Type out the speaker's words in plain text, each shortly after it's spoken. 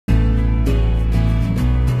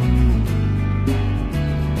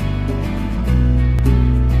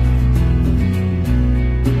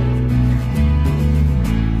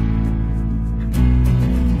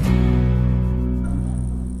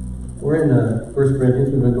1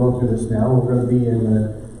 Corinthians. We've been going through this now. We're going to be in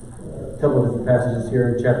a couple of different passages here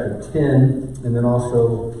in chapter 10, and then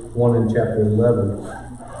also one in chapter 11.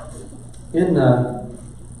 In the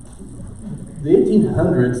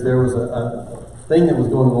 1800s, there was a thing that was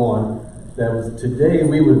going on that was today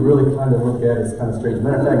we would really kind of look at as kind of strange.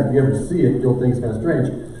 Matter of fact, if you ever see it, you'll think it's kind of strange.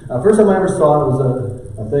 First time I ever saw it was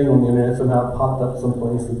a thing on the internet. Somehow it popped up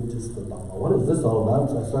someplace and just thought, what is this all about?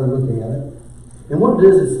 So I started looking at it. And what it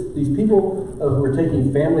is these people who were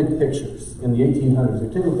taking family pictures in the 1800s.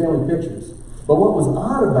 They're taking family pictures. But what was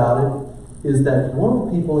odd about it is that one of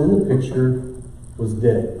the people in the picture was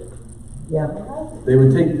dead. Yeah. They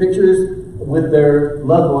would take pictures with their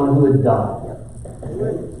loved one who had died.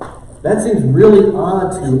 That seems really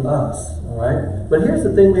odd to us, all right? But here's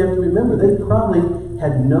the thing we have to remember. They probably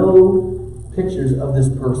had no pictures of this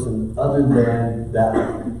person other than that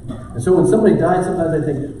one. And so when somebody died, sometimes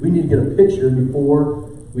they think, we need to get a picture before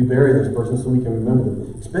we bury this person so we can remember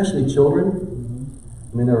them. Especially children.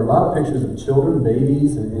 I mean, there are a lot of pictures of children,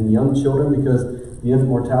 babies, and young children because the infant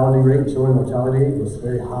mortality rate, children mortality rate was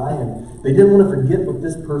very high, and they didn't want to forget what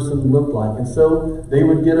this person looked like. And so they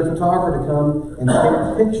would get a photographer to come and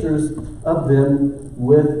take pictures of them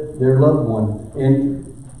with their loved one. And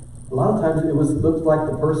a lot of times it looked like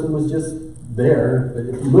the person was just there,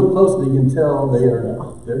 but if you look closely, you can tell they're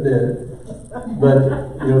dead.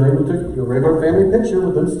 But they would take a regular family picture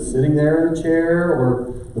with them sitting there in a chair,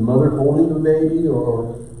 or the mother holding the baby,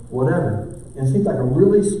 or whatever. And it seems like a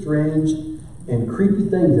really strange and creepy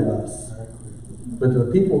thing to us. But to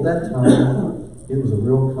the people at that time, it was a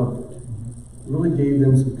real comfort. It really gave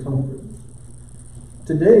them some comfort.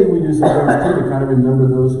 Today, we do some things too to kind of remember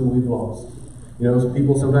those who we've lost.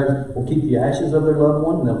 People sometimes will keep the ashes of their loved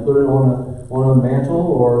one and they'll put it on a mantle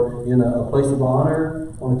or in a place of honor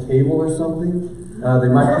on a table or something. They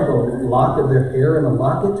might keep a lock of their hair in a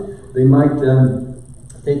locket. They might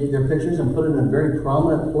take their pictures and put it in a very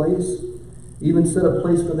prominent place. Even set a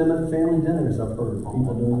place for them at family dinners. I've heard of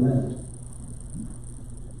people doing that.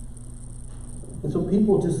 And so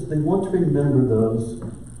people they want to remember those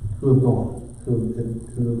who have gone, who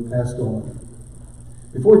have passed on.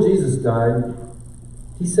 Before Jesus died,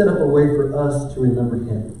 he set up a way for us to remember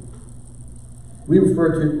him. We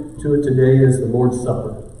refer to it today as the Lord's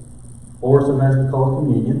Supper, or sometimes we call it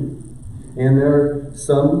communion. And there are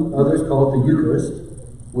some others call it the Eucharist,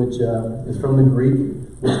 which is from the Greek,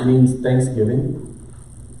 which means Thanksgiving.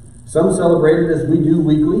 Some celebrate it as we do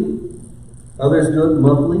weekly. Others do it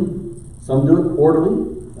monthly. Some do it quarterly.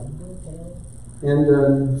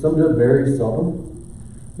 And some do it very seldom.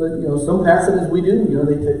 But, some pass it as we do.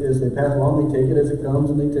 As they pass along, they take it as it comes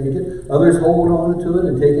and they take it. Others hold on to it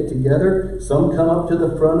and take it together. Some come up to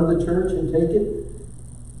the front of the church and take it.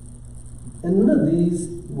 And none of these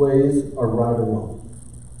ways are right or wrong.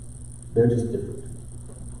 They're just different.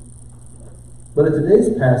 But in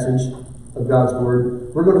today's passage of God's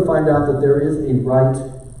Word, we're going to find out that there is a right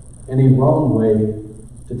and a wrong way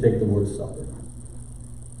to take the Lord's Supper.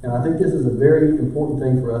 And I think this is a very important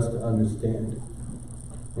thing for us to understand.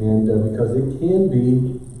 And because it can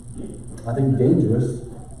be, I think, dangerous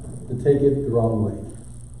to take it the wrong way.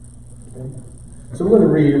 Okay? So we're going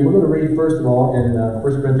to read first of all in 1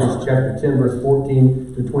 Corinthians chapter 10, verse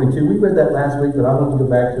 14 to 22. We read that last week, but I want to go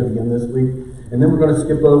back to it again this week. And then we're going to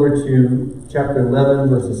skip over to chapter 11,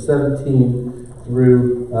 verses 17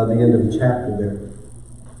 through the end of the chapter there.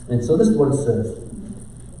 And so this is what it says.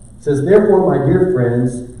 It says, "Therefore, my dear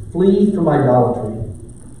friends, flee from idolatry.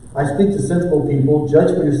 I speak to sensible people.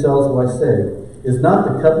 Judge for yourselves what I say. Is not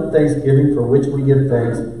the cup of thanksgiving for which we give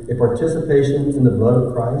thanks a participation in the blood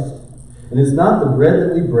of Christ? And is not the bread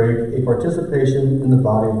that we break a participation in the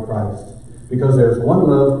body of Christ? Because there is one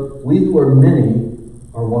loaf, we who are many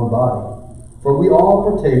are one body. For we all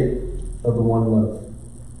partake of the one loaf.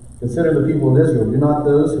 Consider the people of Israel. Do not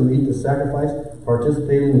those who eat the sacrifice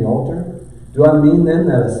participate in the altar? Do I mean then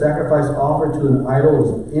that a sacrifice offered to an idol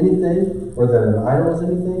is anything, or that an idol is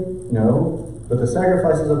anything? No, but the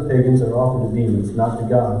sacrifices of pagans are offered to demons, not to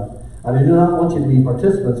God. I do not want you to be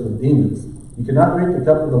participants with demons. You cannot drink the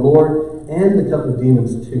cup of the Lord and the cup of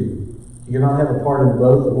demons too. You cannot have a part in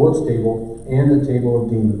both the Lord's table and the table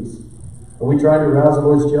of demons. Are we trying to arouse the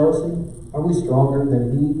Lord's jealousy? Are we stronger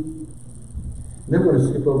than he? And then we're going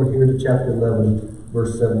to skip over here to chapter 11,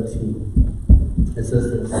 verse 17. It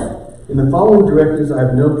says this, "In the following directives I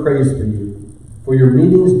have no praise for you, for your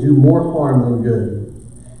meetings do more harm than good.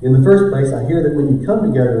 In the first place, I hear that when you come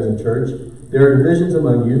together as a church, there are divisions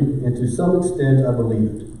among you, and to some extent I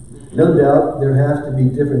believe it. No doubt there have to be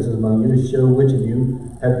differences among you to show which of you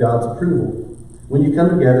have God's approval. When you come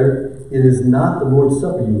together, it is not the Lord's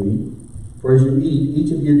Supper you eat. For as you eat,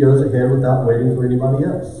 each of you goes ahead without waiting for anybody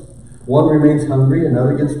else. One remains hungry,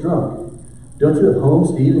 another gets drunk. Don't you have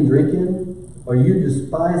homes to eat and drink in? Or you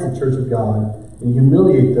despise the church of God and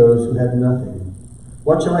humiliate those who have nothing?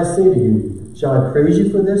 What shall I say to you? Shall I praise you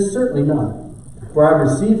for this? Certainly not. For I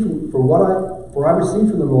received from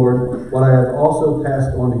the Lord what I have also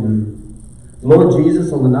passed on to you. The Lord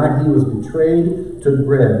Jesus, on the night he was betrayed, took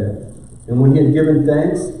bread, and when he had given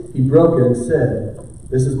thanks, he broke it and said,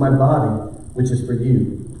 "This is my body, which is for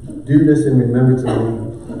you. Do this in remembrance of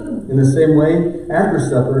me." In the same way, after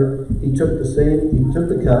supper, he took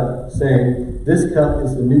the cup, saying, "This cup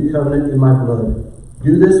is the new covenant in my blood.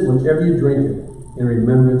 Do this whenever you drink it, in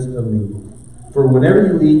remembrance of me. For whenever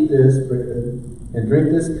you eat this and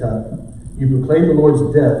drink this cup, you proclaim the Lord's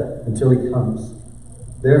death until he comes.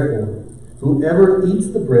 Therefore, whoever eats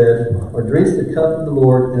the bread or drinks the cup of the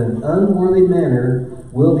Lord in an unworthy manner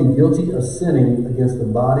will be guilty of sinning against the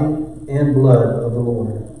body and blood of the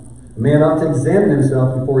Lord. A man ought to examine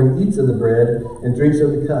himself before he eats of the bread and drinks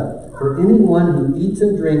of the cup. For anyone who eats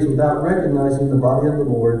and drinks without recognizing the body of the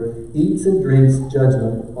Lord eats and drinks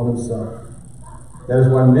judgment on himself. That is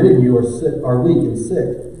why many of you are weak and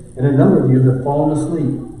sick, and a number of you have fallen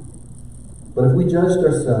asleep. But if we judged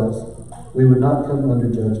ourselves, we would not come under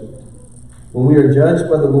judgment. When we are judged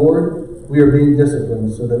by the Lord, we are being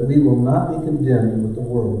disciplined so that we will not be condemned with the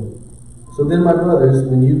world. So then, my brothers,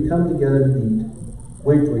 when you come together to eat,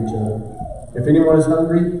 wait for each other. If anyone is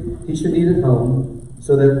hungry, he should eat at home,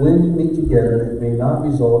 so that when you meet together, it may not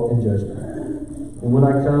result in judgment. And when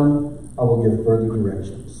I come, I will give further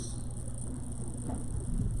directions.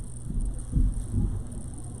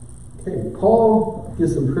 Okay, Paul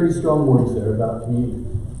gives some pretty strong words there about communion.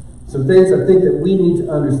 Some things I think that we need to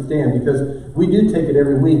understand, because we do take it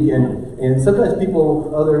every week, and sometimes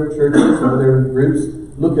people, other churches or other groups,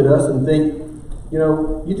 look at us and think, you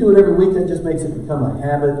know, you do it every week, that just makes it become a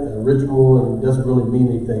habit, a ritual, and it doesn't really mean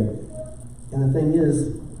anything. And the thing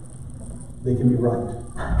is, they can be right.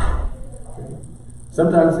 Okay.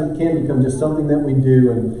 Sometimes it can become just something that we do,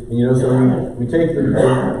 and you know, so we take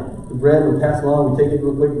the bread, we pass along, we take it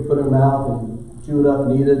real quick, we put it in our mouth, and chew it up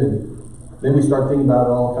and eat it, and then we start thinking about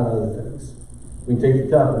all kind of other things. We take the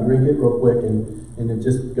cup and drink it real quick, and it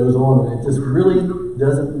just goes on, and it just really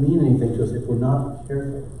doesn't mean anything to us if we're not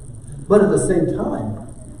careful. But at the same time,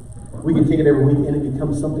 we can take it every week, and it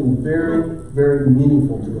becomes something very, very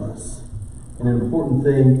meaningful to us. And an important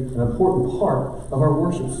thing, an important part of our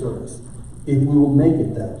worship service, if we will make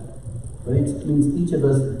it that. But it means each of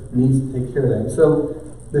us needs to take care of that. So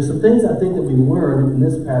there's some things I think that we learn in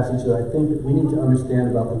this passage that I think that we need to understand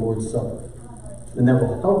about the Lord's Supper. And that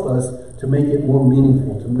will help us to make it more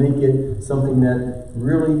meaningful, to make it something that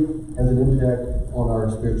really has an impact on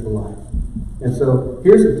our spiritual life. And so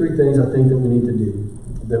here's the three things I think that we need to do,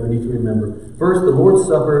 that we need to remember. First, the Lord's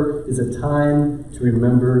Supper is a time to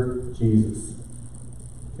remember Jesus.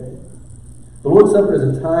 Okay? The Lord's Supper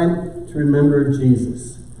is a time to remember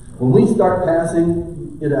Jesus. When we start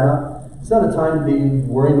passing it out, it's not a time to be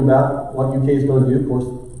worrying about what UK is going to do. Of course,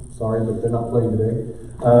 sorry, but they're not playing today.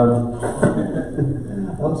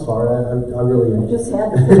 I'm sorry, I really am. Just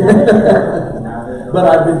had to But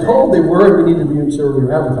I've been told they were. We need to be sure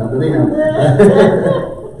we're having time. But anyhow,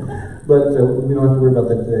 but we don't have to worry about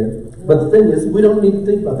that today. But the thing is, we don't need to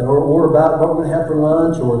think about that, or about what we're going to have for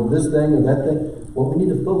lunch, or this thing or that thing. What we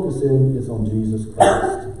need to focus in is on Jesus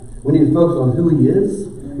Christ. We need to focus on who He is.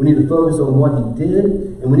 We need to focus on what He did,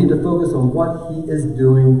 and we need to focus on what He is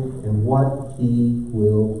doing and what He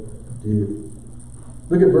will do.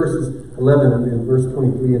 Look at verses 11 and verse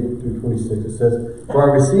 23 through 26. It says,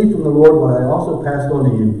 "For I received from the Lord what I also passed on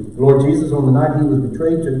to you. The Lord Jesus, on the night He was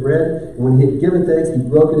betrayed, took bread, and when He had given thanks, He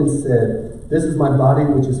broke it and said, 'This is my body,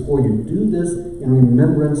 which is for you. Do this in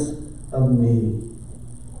remembrance of me.'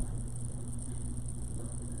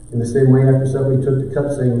 In the same way, after supper, He took the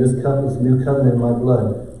cup, saying, 'This cup is the new covenant in my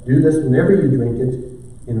blood. Do this whenever you drink it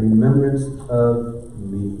in remembrance of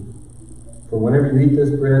me. For whenever you eat this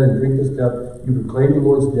bread and drink this cup, you proclaim the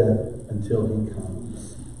Lord's death until He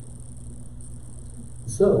comes.'"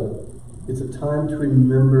 So, it's a time to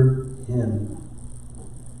remember Him.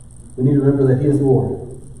 We need to remember that He is Lord.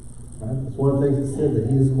 Right? That's one of the things it said, that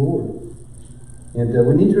He is Lord. And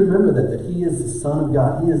we need to remember that He is the Son of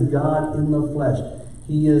God. He is God in the flesh.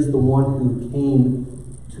 He is the one who came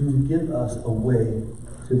to give us a way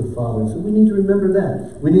to the Father. So we need to remember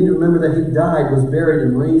that. We need to remember that He died, was buried,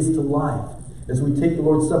 and raised to life. As we take the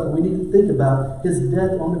Lord's Supper, we need to think about His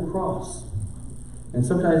death on the cross. And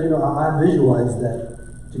sometimes, I visualize that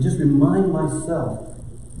to just remind myself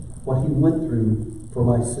what He went through for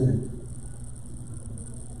my sin.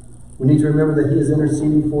 We need to remember that He is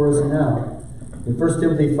interceding for us now. In 1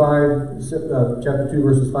 Timothy 5, chapter 2,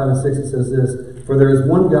 verses 5 and 6, it says this, "For there is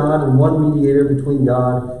one God and one mediator between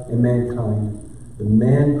God and mankind, the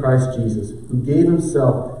man Christ Jesus, who gave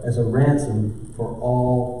himself as a ransom for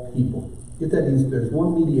all people." Get that? There's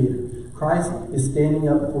one mediator. Christ is standing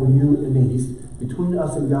up for you and me. He's between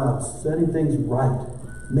us and God, setting things right,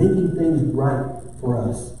 making things right for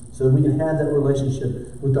us, so that we can have that relationship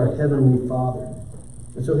with our Heavenly Father.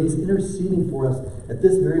 And so He's interceding for us at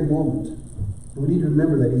this very moment. And we need to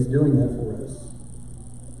remember that He's doing that for us.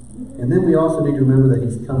 And then we also need to remember that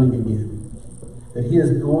He's coming again. That He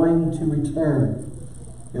is going to return.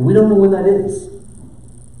 And we don't know when that is.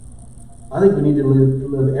 I think we need to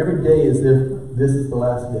live every day as if this is the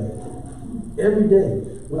last day. Every day.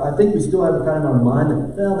 Well, I think we still have kind of our mind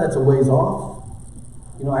that, well, that's a ways off.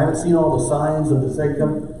 I haven't seen all the signs of the second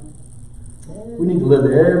coming. We need to live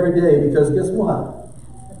every day, because guess what?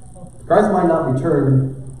 Christ might not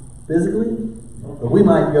return physically, but we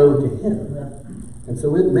might go to Him. And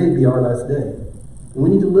so it may be our last day. And we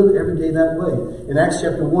need to live every day that way. In Acts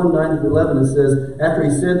chapter 1, 9-11, it says, after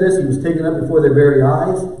He said this, He was taken up before their very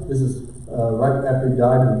eyes. This is right after He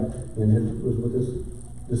died and was with His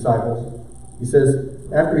disciples. He says,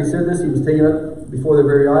 after He said this, He was taken up before their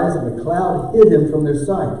very eyes, and the cloud hid Him from their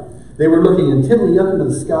sight. They were looking intently up into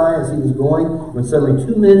the sky as He was going, when suddenly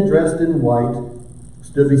 2 men dressed in white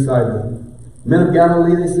stood beside them. "Men of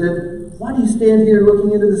Galilee," they said, "why do you stand here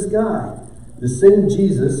looking into the sky? The same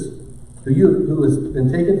Jesus who has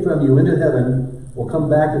been taken from you into heaven will come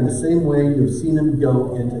back in the same way you have seen Him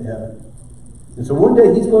go into heaven." And so one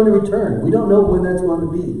day He's going to return. We don't know when that's going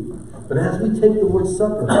to be. But as we take the Lord's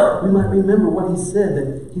Supper, we might remember what He said,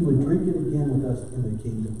 that He would drink it again with us in the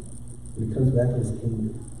kingdom, when He comes back in His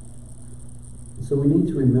kingdom. And so we need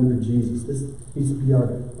to remember Jesus. This needs to be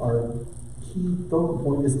our key focal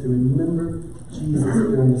point, is to remember Jesus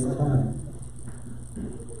during this time.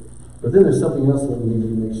 But then there's something else that we need to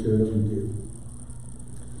make sure that we do.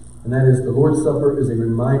 And that is, the Lord's Supper is a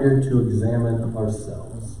reminder to examine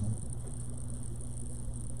ourselves.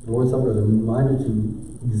 The Lord's Supper is a reminder to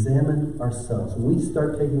examine ourselves. When we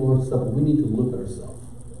start taking the Lord's Supper, we need to look at ourselves.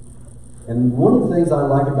 And one of the things I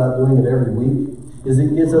like about doing it every week is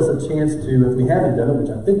it gives us a chance to, if we haven't done it,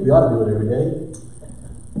 which I think we ought to do it every day,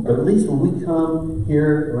 but at least when we come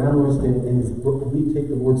here around the Lord's table and we take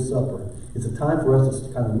the Lord's Supper, it's a time for us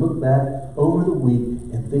to kind of look back over the week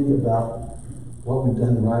and think about what we've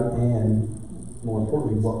done right and, more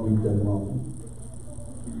importantly, what we've done wrong.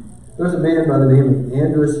 There's a man by the name of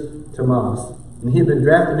Andres Tomas, and he had been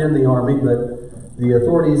drafted in the army, but the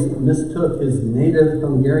authorities mistook his native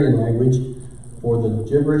Hungarian language for the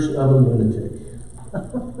gibberish of a lunatic.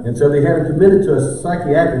 And so they had him committed to a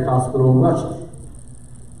psychiatric hospital in Russia.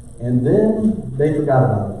 And then they forgot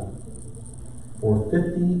about him for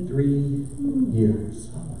 53 years.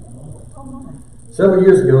 Several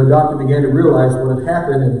years ago, a doctor began to realize what had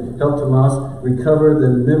happened and helped Tomas recover the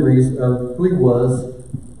memories of who he was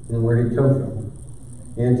and where he'd come from.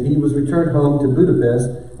 And he was returned home to Budapest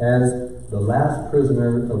as the last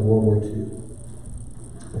prisoner of World War II.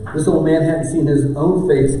 This old man hadn't seen his own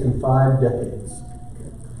face in 5 decades.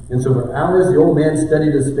 And so for hours, the old man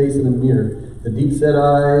studied his face in the mirror. The deep-set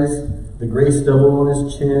eyes, the gray stubble on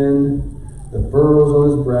his chin, the furrows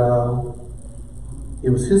on his brow. It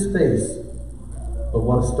was his face, but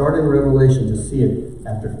what a startling revelation to see it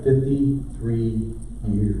after 53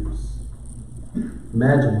 years.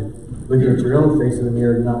 Imagine looking at your own face in the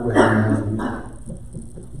mirror and not recognizing it.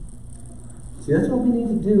 See, that's what we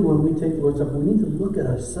need to do when we take the Lord's Supper. We need to look at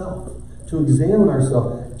ourselves, to examine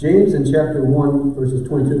ourselves. James in chapter 1, verses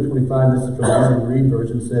 22 to 25, this is from the Easy to Read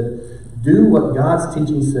version, said, "Do what God's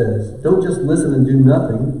teaching says. Don't just listen and do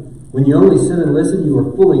nothing. When you only sit and listen, you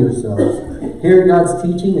are fooling yourselves. Hearing God's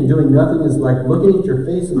teaching and doing nothing is like looking at your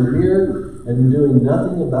face in the mirror and doing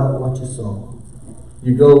nothing about what you saw.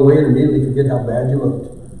 You go away and immediately forget how bad you looked.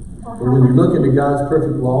 But when you look into God's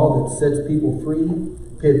perfect law that sets people free,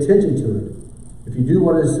 pay attention to it. If you do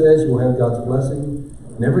what it says, you will have God's blessing.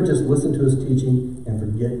 Never just listen to His teaching and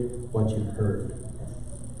forget what you've heard."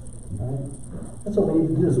 Right? That's what we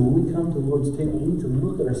need to do, is when we come to the Lord's table, we need to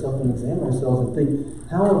look at ourselves and examine ourselves and think,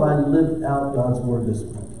 how have I lived out God's Word this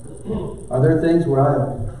week? Are there things where I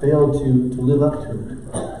have failed to live up to it?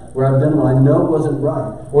 Where I've done what I know wasn't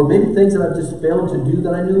right? Or maybe things that I've just failed to do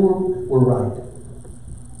that I knew were right?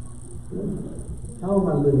 How am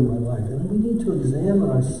I living my life? And we need to examine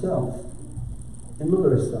ourselves and look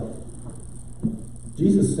at ourselves.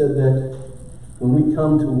 Jesus said that when we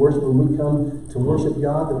come to worship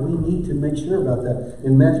God, that we need to make sure about that.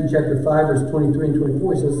 In Matthew chapter 5, verse 23 and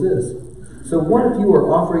 24, he says this, "So what if you are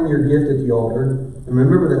offering your gift at the altar, and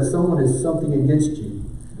remember that someone has something against you.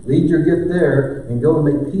 Leave your gift there and go and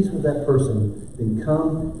make peace with that person. Then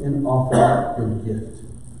come and offer your gift.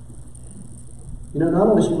 You know, not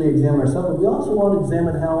only should we examine ourselves, but we also want to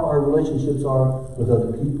examine how our relationships are with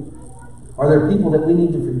other people. Are there people that we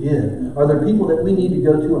need to forgive? Are there people that we need to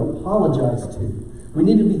go to and apologize to? We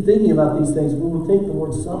need to be thinking about these things when we take the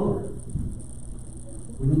Lord's Supper.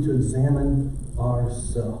 We need to examine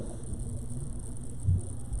ourselves.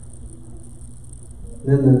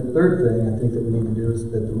 Then the third thing I think that we need to do is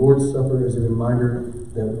that the Lord's Supper is a reminder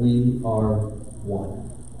that we are one.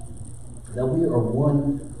 That we are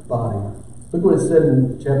one body. Look what it said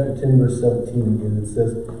in chapter 10, verse 17 again. It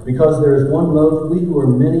says, because there is one loaf, we who are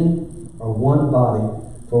many are one body,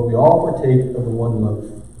 for we all partake of the one loaf.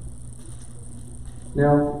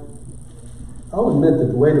 Now, I'll admit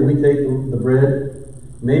that the way that we take the bread,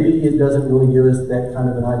 maybe it doesn't really give us that kind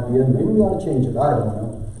of an idea. Maybe we ought to change it. I don't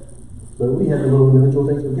know. But we have the little individual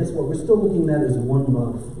things. But guess what? We're still looking at it as one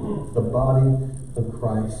loaf, the body of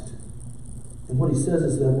Christ. And what he says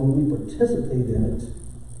is that when we participate in it,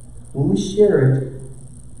 when we share it,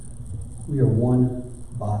 we are one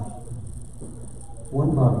body.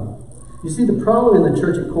 One body. You see, the problem in the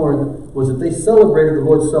church at Corinth was that they celebrated the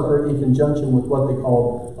Lord's Supper in conjunction with what they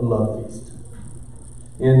called a love feast.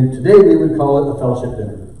 And today we would call it a fellowship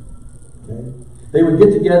dinner. Okay? They would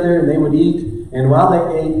get together and they would eat. And while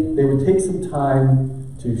they ate, they would take some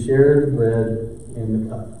time to share the bread and the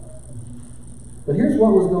cup. But here's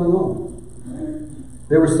what was going on.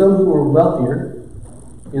 There were some who were wealthier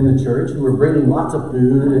in the church who were bringing lots of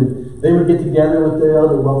food, and they would get together with the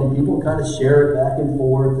other wealthy people and kind of share it back and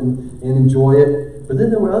forth and enjoy it. But then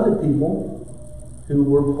there were other people who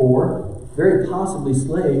were poor, very possibly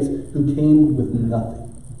slaves, who came with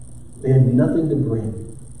nothing. They had nothing to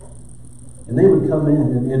bring. And they would come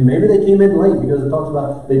in, and maybe they came in late because it talks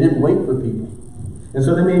about they didn't wait for people. And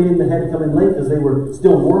so they maybe even had to come in late because they were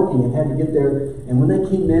still working and had to get there. And when they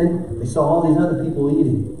came in, they saw all these other people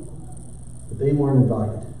eating. But they weren't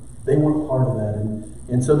invited. They weren't part of that.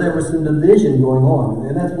 And so there was some division going on.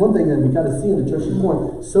 And that's one thing that we kind of see in the church of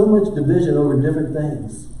Corinth. So much division over different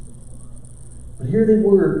things. But here they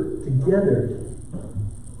were together.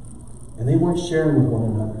 And they weren't sharing with one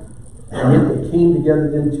another. And yet they came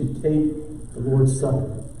together then to take the Lord's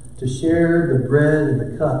Supper, to share the bread and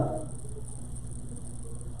the cup.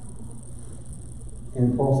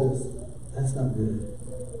 And Paul says, that's not good.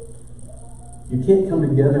 You can't come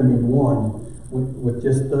together and be one with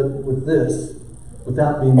this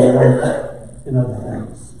without being one in other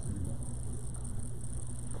things.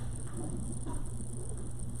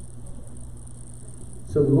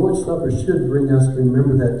 So the Lord's Supper should bring us to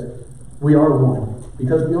remember that we are one,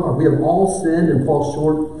 because we are. We have all sinned and fall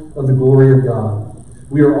short of the glory of God.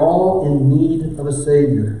 We are all in need of a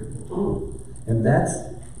Savior. And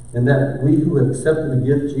that we who have accepted the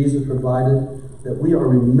gift Jesus provided, that we are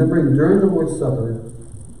remembering during the Lord's Supper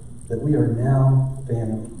that we are now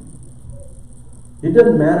family. It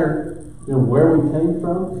doesn't matter, where we came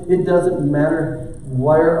from. It doesn't matter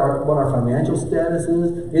what our financial status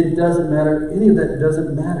is. It doesn't matter. Any of that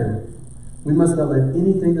doesn't matter. We must not let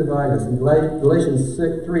anything divide us. In Galatians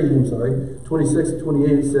 26 and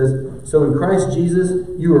 28, it says, so in Christ Jesus,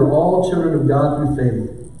 you are all children of God through faith.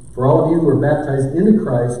 For all of you who are baptized into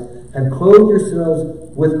Christ have clothed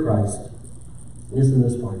yourselves with Christ. Listen to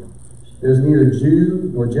this part. There's neither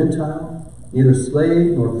Jew nor Gentile, neither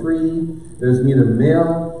slave nor free. There's neither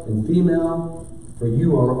male and female, for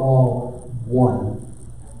you are all one.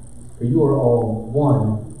 For you are all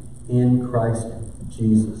one in Christ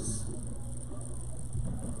Jesus.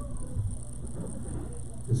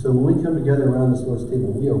 And so when we come together around this Lord's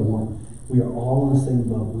table, we are one. We are all in the same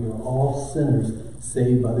boat. We are all sinners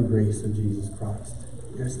saved by the grace of Jesus Christ.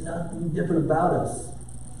 There's nothing different about us.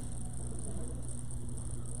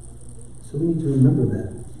 So we need to remember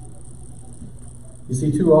that. You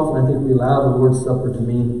see, too often I think we allow the Lord's Supper to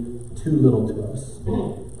mean too little to us.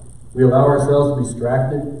 We allow ourselves to be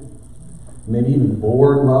distracted, maybe even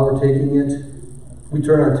bored while we're taking it. We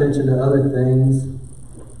turn our attention to other things.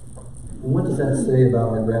 And what does that say about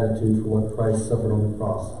our gratitude for what Christ suffered on the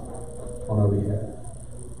cross on our behalf?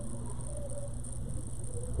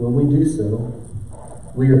 When we do so,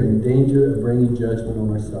 we are in danger of bringing judgment on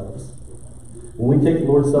ourselves. When we take the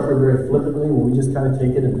Lord's Supper very flippantly, when we just kind of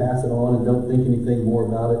take it and pass it on and don't think anything more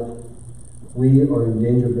about it, we are in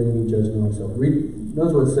danger of bringing judgment on ourselves.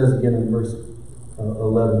 Notice what it says again in verse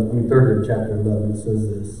 3rd of chapter 11. It says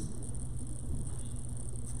this.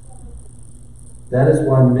 That is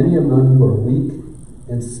why many among you are weak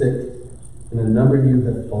and sick, and a number of you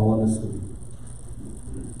have fallen asleep.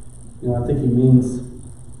 I think he means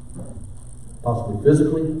possibly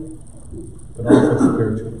physically, but also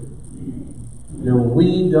spiritually. When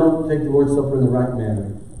we don't take the Lord's Supper in the right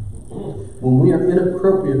manner, when we are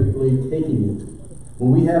inappropriately taking it,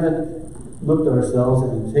 when we haven't looked at ourselves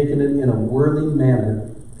and taken it in a worthy manner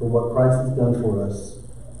for what Christ has done for us,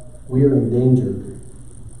 we are in danger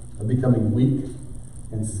of becoming weak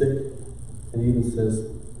and sick, and even says,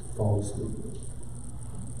 fall asleep.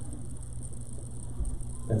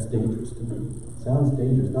 That's dangerous to me. Sounds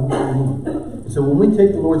dangerous, not to me. And so when we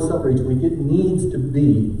take the Lord's Supper each week, it needs to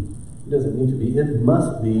be, it doesn't need to be, it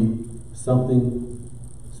must be something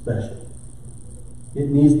special. It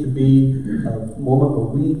needs to be a moment where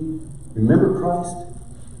we remember Christ,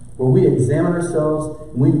 where we examine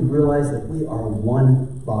ourselves and we realize that we are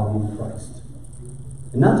one body in Christ.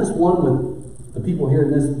 And not just one with the people here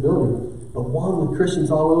in this building, but one with Christians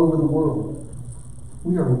all over the world.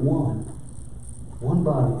 We are one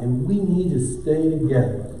body, and we need to stay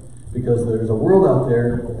together because there's a world out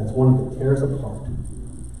there that's wanting to tear us apart.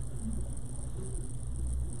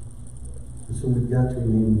 And so we've got to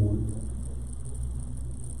remain one.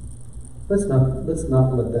 Let's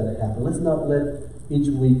not let that happen. Let's not let each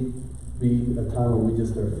week be a time where we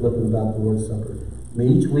just are flipping about the Lord's Supper. May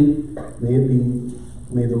each week, may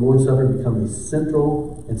the Lord's Supper become a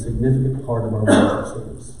central and significant part of our worship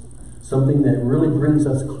service. Something that really brings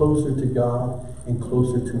us closer to God and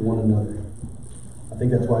closer to one another. I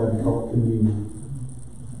think that's why we call it communion.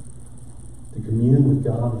 To commune with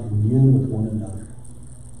God and commune with one another.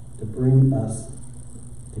 To bring us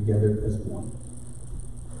together as one.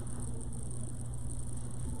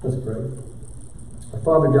 Let's pray. Our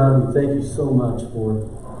Father God, we thank you so much for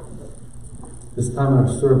this time in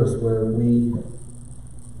our service where we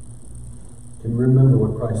can remember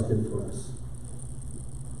what Christ did for us.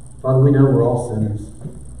 Father, we know we're all sinners.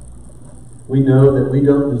 We know that we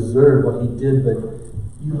don't deserve what he did, but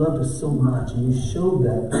you loved us so much, and you showed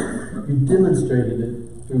that. You demonstrated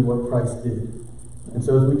it through what Christ did. And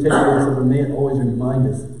so as we take the Lord's Supper, may it always remind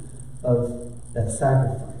us of that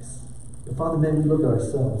sacrifice. But Father, may we look at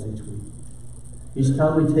ourselves each week. Each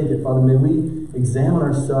time we take it, Father, may we examine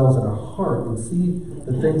ourselves in our heart and see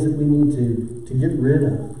the things that we need to get rid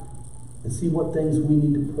of, and see what things we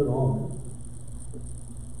need to put on,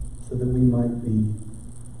 so that we might be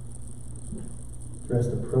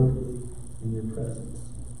dressed appropriately in your presence.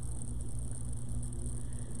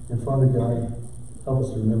 And Father God, help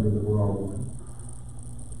us to remember that we're all one.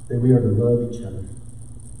 That we are to love each other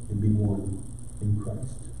and be one in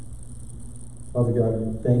Christ. Father God,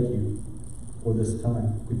 we thank you for this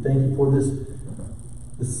time. We thank you for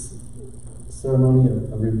this ceremony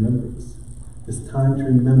of remembrance. This time to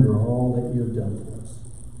remember all that you have done for us.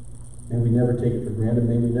 May we never take it for granted.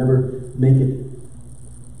 May we never make it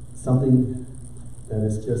something that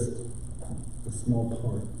is just a small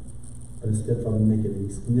part. But instead, Father, make it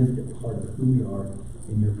a significant part of who we are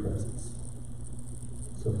in your presence.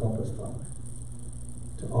 So help us, Father,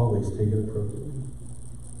 to always take it appropriately.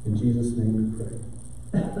 In Jesus' name we pray.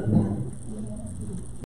 Amen.